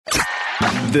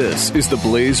This is the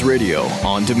Blaze Radio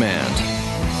on demand.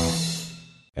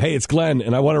 Hey, it's Glenn,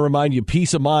 and I want to remind you,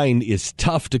 peace of mind is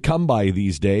tough to come by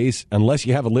these days unless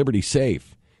you have a Liberty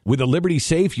Safe. With a Liberty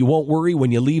Safe, you won't worry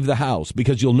when you leave the house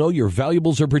because you'll know your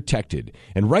valuables are protected.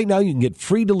 And right now, you can get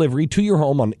free delivery to your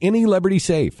home on any Liberty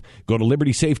Safe. Go to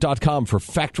LibertySafe.com for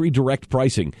factory direct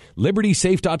pricing.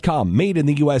 LibertySafe.com, made in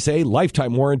the USA,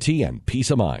 lifetime warranty, and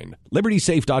peace of mind.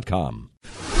 LibertySafe.com.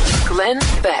 Glenn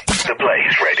Beck. The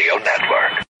Blaze Radio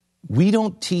Network. We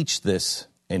don't teach this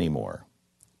anymore.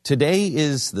 Today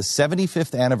is the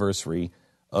 75th anniversary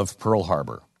of Pearl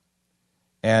Harbor.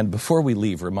 And before we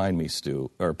leave, remind me,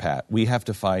 Stu, or Pat, we have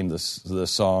to find the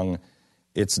song.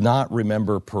 It's not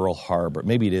Remember Pearl Harbor.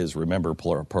 Maybe it is Remember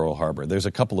Pearl Harbor. There's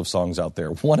a couple of songs out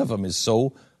there. One of them is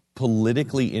so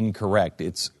politically incorrect.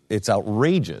 It's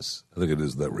outrageous. I think it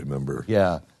is that Remember.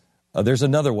 Yeah. There's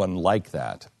another one like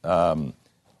that.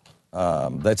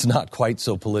 That's not quite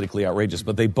so politically outrageous,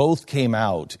 but they both came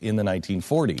out in the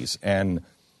 1940s and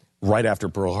right after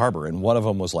Pearl Harbor. And one of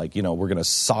them was like, we're going to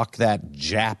sock that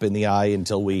Jap in the eye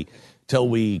until we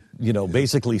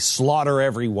basically slaughter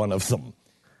every one of them.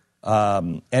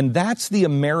 And that's the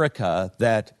America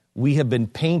that we have been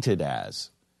painted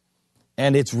as.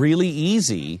 And it's really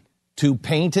easy to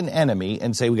paint an enemy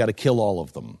and say we got to kill all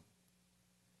of them.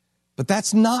 But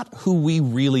that's not who we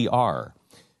really are.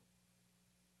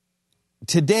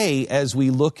 Today, as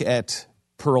we look at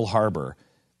Pearl Harbor,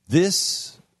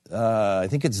 I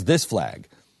think it's this flag.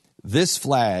 This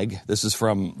is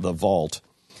from the vault.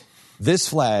 This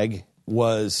flag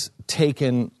was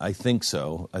taken, I think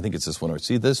so. I think it's this one.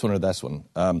 This one or this one.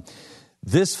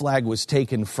 This flag was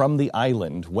taken from the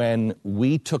island when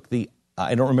we took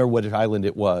I don't remember what island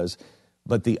it was,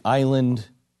 but the island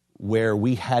where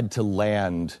we had to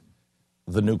land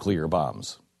the nuclear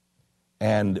bombs.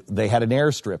 And they had an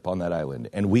airstrip on that island,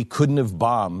 and we couldn't have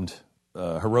bombed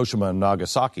Hiroshima and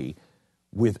Nagasaki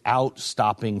without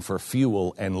stopping for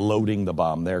fuel and loading the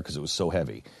bomb there because it was so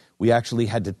heavy. We actually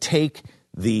had to take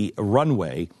the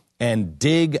runway and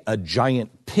dig a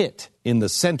giant pit in the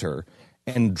center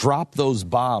and drop those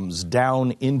bombs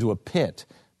down into a pit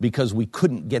because we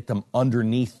couldn't get them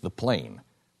underneath the plane.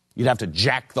 You'd have to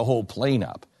jack the whole plane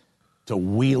up to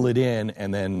wheel it in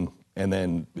and then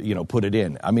put it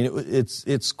in. I mean,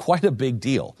 it's quite a big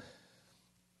deal.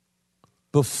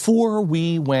 Before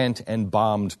we went and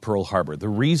bombed Pearl Harbor, the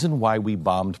reason why we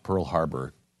bombed Pearl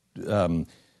Harbor,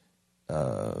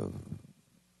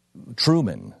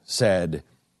 Truman said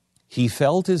he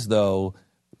felt as though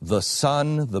the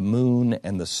sun, the moon,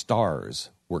 and the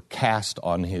stars were cast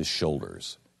on his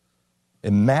shoulders.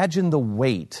 Imagine the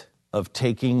weight of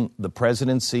taking the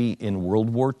presidency in World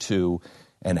War II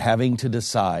and having to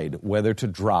decide whether to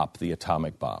drop the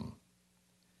atomic bomb.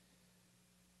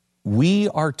 We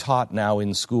are taught now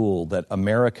in school that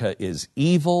America is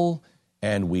evil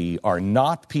and we are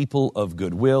not people of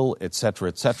goodwill, etc.,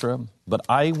 etc. But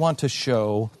I want to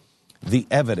show the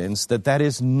evidence that that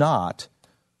is not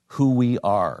who we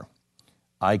are.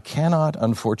 I cannot,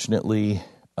 unfortunately,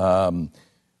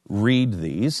 read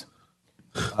these,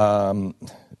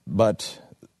 but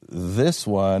this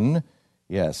one,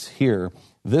 yes, here.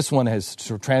 This one has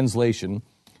translation.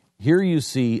 Here you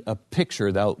see a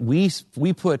picture that we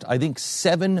put, I think,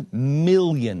 7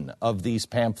 million of these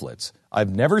pamphlets.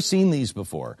 I've never seen these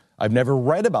before. I've never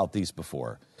read about these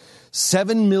before.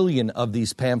 7 million of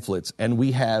these pamphlets, and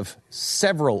we have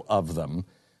several of them,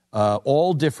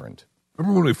 all different.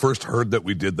 Remember when we first heard that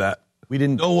we did that? We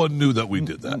didn't. No one knew that we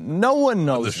did that. No one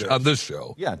knows on this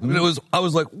show. Yeah, I mean, I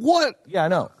was like, what? Yeah, I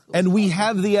know. And we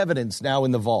have the evidence now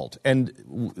in the vault.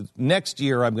 And next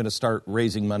year, I'm going to start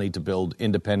raising money to build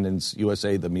Independence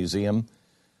USA, the museum.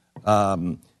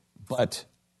 But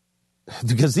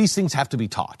because these things have to be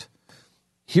taught.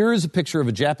 Here is a picture of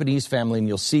a Japanese family, and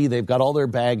you'll see they've got all their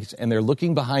bags, and they're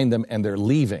looking behind them, and they're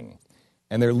leaving.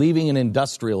 And they're leaving an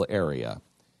industrial area.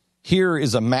 Here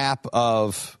is a map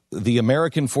of the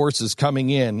American forces coming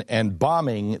in and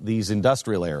bombing these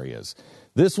industrial areas.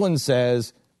 This one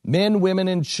says, men, women,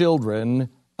 and children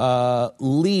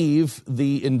leave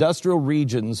the industrial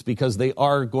regions because they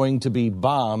are going to be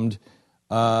bombed.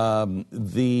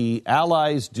 The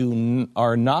Allies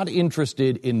are not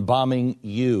interested in bombing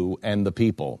you and the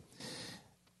people.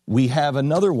 We have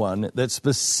another one that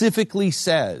specifically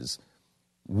says,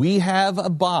 we have a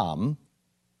bomb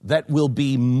that will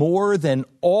be more than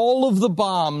all of the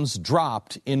bombs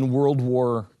dropped in World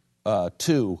War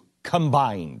II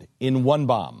combined in one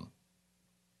bomb.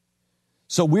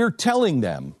 So we're telling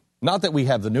them, not that we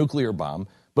have the nuclear bomb,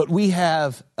 but we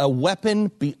have a weapon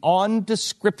beyond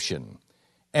description,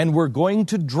 and we're going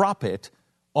to drop it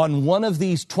on one of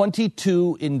these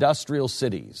 22 industrial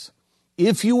cities,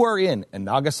 if you are in, and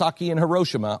Nagasaki and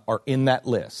Hiroshima are in that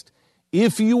list,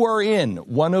 if you are in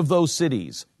one of those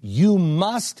cities, you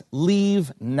must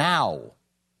leave now,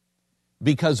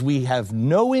 because we have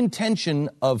no intention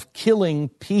of killing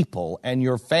people and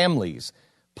your families.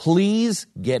 Please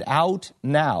get out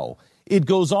now. It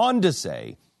goes on to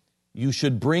say, you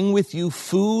should bring with you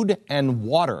food and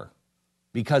water,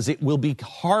 because it will be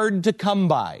hard to come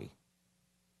by.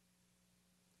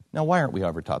 Now, why aren't we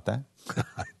ever taught that?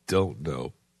 I don't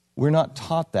know. We're not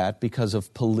taught that because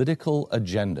of political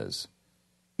agendas.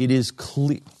 It is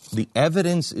clear. The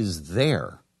evidence is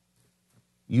there.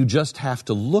 You just have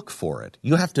to look for it.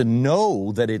 You have to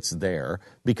know that it's there,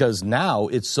 because now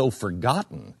it's so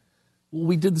forgotten. Well,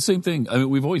 we did the same thing. I mean,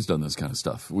 we've always done this kind of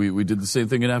stuff. We did the same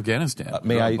thing in Afghanistan.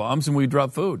 We dropped bombs and we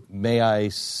dropped food. May I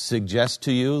suggest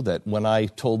to you that when I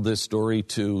told this story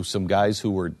to some guys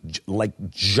who were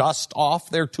just off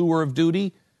their tour of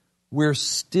duty, we're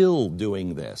still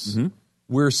doing this. Mm-hmm.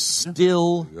 We're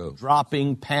still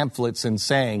dropping pamphlets and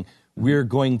saying we're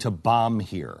going to bomb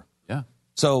here. Yeah.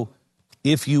 So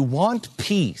if you want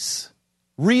peace,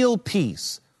 real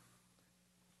peace,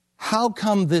 how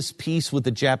come this peace with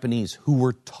the Japanese, who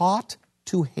were taught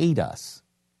to hate us?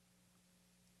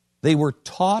 They were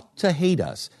taught to hate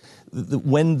us.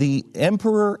 When the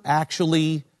emperor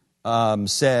actually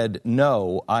said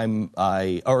no,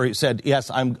 said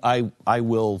yes, I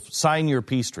will sign your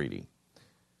peace treaty.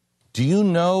 Do you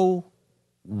know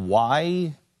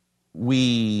why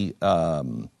we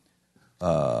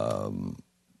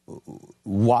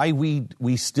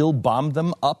still bombed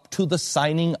them up to the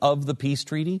signing of the peace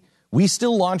treaty? We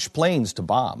still launched planes to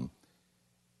bomb,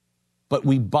 but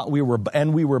we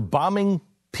were bombing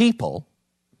people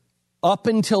up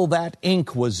until that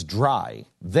ink was dry.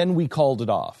 Then we called it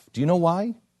off. Do you know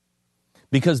why?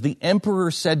 Because the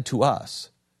emperor said to us,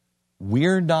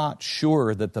 we're not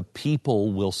sure that the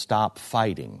people will stop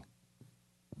fighting.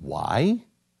 Why?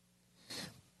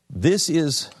 This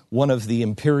is one of the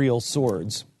imperial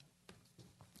swords.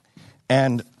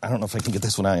 And I don't know if I can get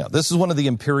this one out. This is one of the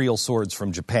imperial swords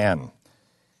from Japan,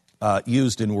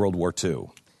 used in World War II.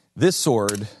 This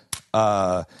sword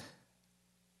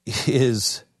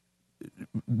is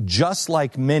just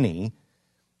like many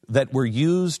that were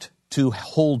used to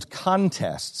hold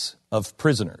contests of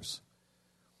prisoners.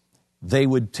 They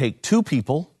would take 2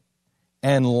 people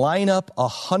and line up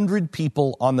 100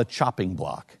 people on the chopping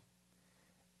block,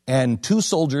 and 2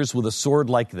 soldiers with a sword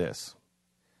like this.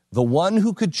 The one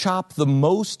who could chop the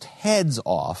most heads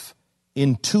off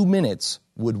in 2 minutes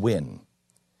would win.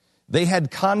 They had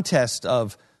contests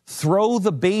of throw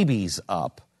the babies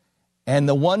up, and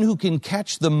the one who can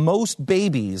catch the most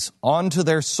babies onto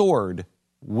their sword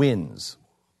wins.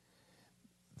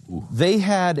 They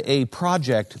had a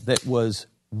project that was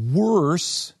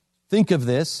worse, think of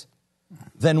this,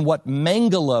 than what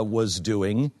Mengele was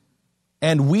doing,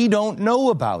 and we don't know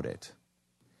about it.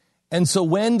 And so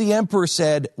when the emperor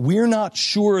said, we're not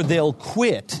sure they'll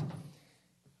quit,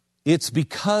 it's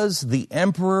because the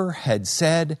emperor had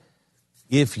said,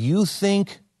 if you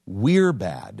think we're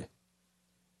bad,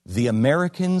 the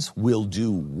Americans will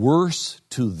do worse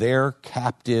to their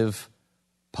captive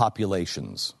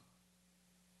populations.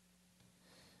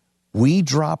 We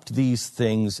dropped these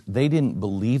things. They didn't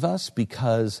believe us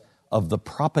because of the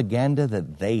propaganda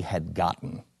that they had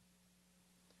gotten.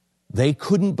 They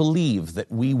couldn't believe that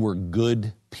we were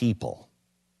good people.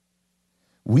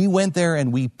 We went there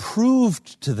and we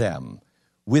proved to them,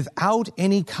 without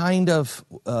any kind of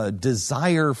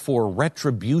desire for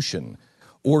retribution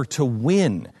or to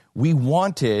win, we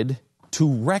wanted to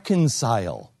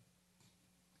reconcile.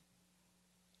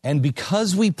 And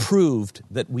because we proved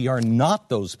that we are not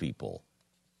those people,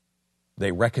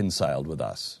 they reconciled with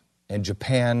us. And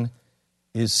Japan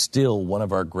is still one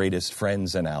of our greatest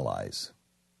friends and allies.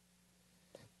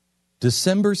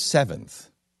 December 7th,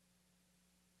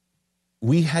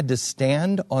 we had to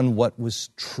stand on what was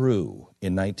true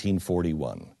in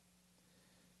 1941.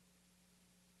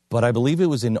 But I believe it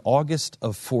was in August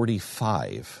of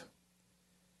 45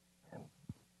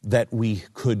 that we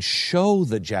could show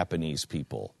the Japanese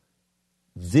people,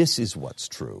 this is what's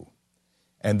true.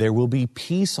 And there will be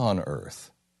peace on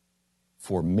earth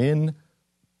for men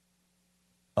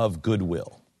of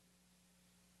goodwill.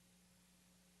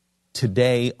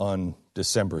 Today, on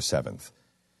December 7th,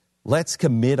 let's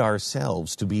commit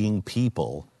ourselves to being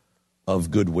people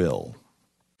of goodwill.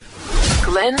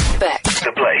 Glenn Beck.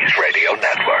 The Blaze Radio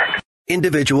Network.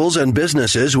 Individuals and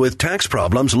businesses with tax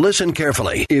problems, listen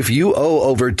carefully. If you owe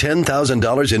over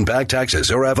 $10,000 in back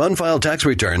taxes or have unfiled tax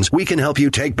returns, we can help you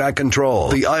take back control.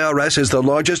 The IRS is the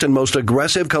largest and most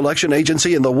aggressive collection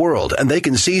agency in the world, and they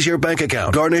can seize your bank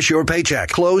account, garnish your paycheck,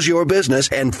 close your business,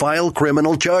 and file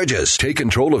criminal charges. Take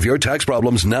control of your tax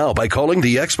problems now by calling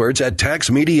the experts at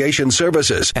Tax Mediation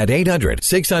Services at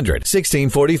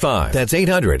 800-600-1645. That's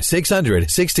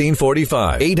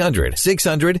 800-600-1645.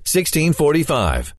 800-600-1645.